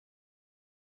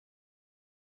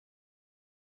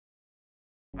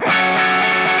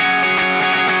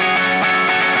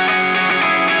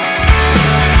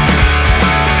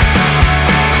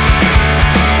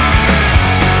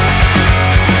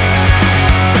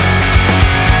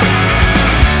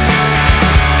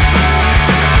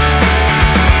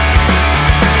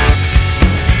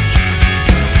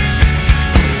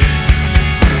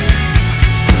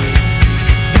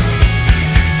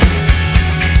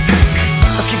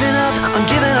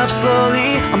up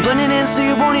slowly, I'm blending in so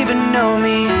you won't even know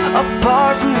me.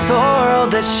 Apart from this whole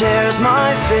world that shares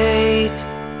my fate.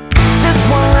 This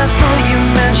one last bullet you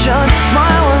mentioned, it's my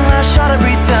one last shot of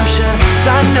redemption. 'Cause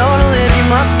I know to live you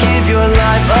must give your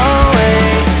life away.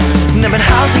 And I've been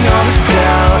housing all this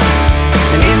doubt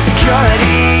and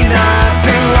insecurity, and I've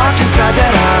been locked inside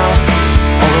that house.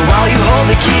 All the while you hold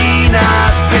the key, and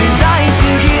I've been dying to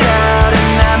get out. And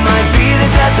that might be the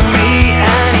death of me.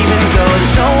 And even though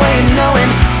there's no way of knowing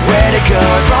where to go,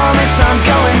 I promise I'm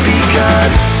going,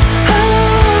 because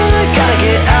I gotta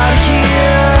get out of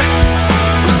here.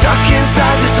 I'm stuck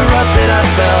inside this rut that I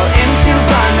fell into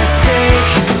by mistake.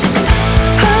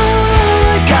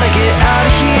 I gotta get out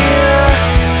of here.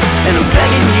 And I'm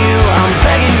begging you, I'm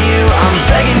begging you, I'm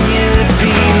begging you to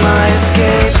be my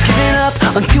escape. Giving up,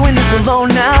 I'm doing this alone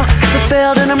now, 'cause I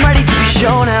failed and I'm ready to be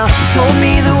shown out. You told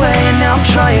me the way and now I'm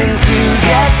trying to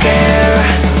get there.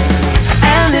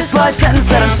 And this life sentence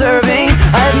that I'm serving,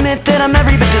 I admit that I'm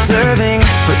every bit deserving.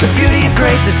 But the beauty of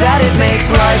grace is that it makes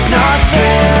life not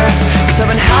fair. 'Cause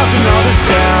I've been housing all this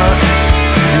doubt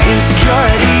and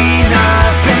insecurity, and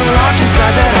I've been locked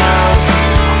inside that house.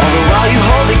 All the while you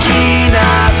hold the key, and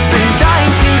I've been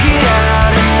dying to get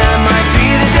out. And that might be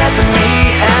the death of me.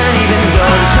 And even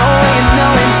though there's no way of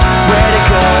knowing where to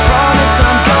go, I promise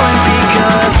I'm going,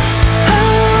 because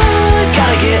I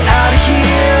gotta get out of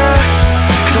here.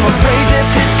 'Cause I'm afraid that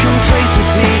this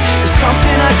complacency is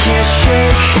something I can't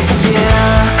shake.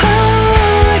 Yeah,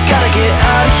 I gotta get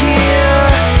out of here.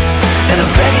 And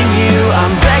I'm begging you,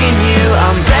 I'm begging you,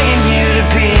 I'm begging you to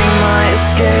be my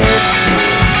escape.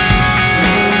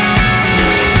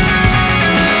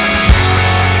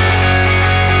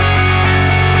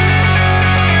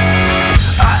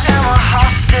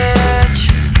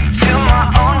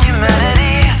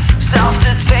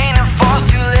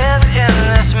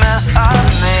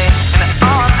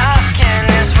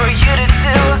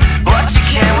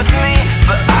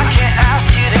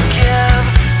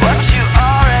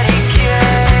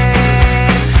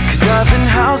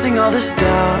 All this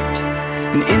doubt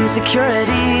and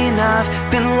insecurity, and I've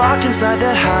been locked inside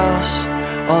that house.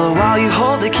 All the while you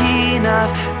hold the key, and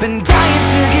I've been dying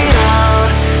to get out.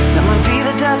 That might be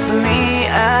the death of me.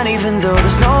 And even though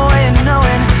there's no way of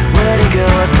knowing where to go,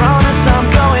 I promise I'm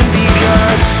going,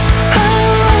 because I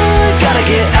gotta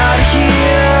get out of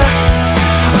here.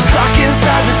 I'm stuck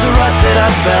inside this rut that I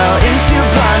fell into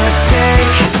by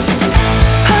mistake.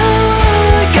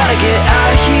 I gotta get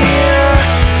out of here.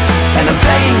 And I'm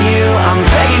begging you, I'm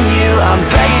begging you, I'm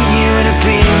begging you to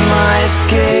be my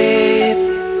escape.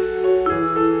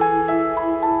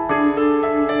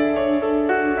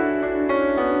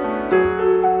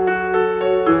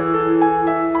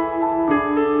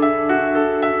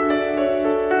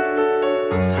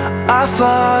 I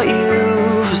fought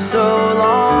you for so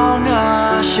long,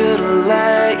 I should've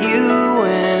let you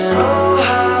in. Oh,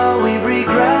 how we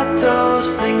regret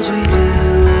those things we do.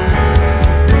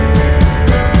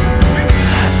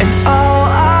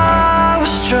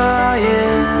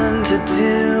 Trying to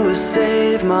do is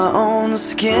save my own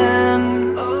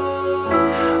skin,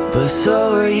 but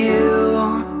so are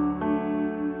you.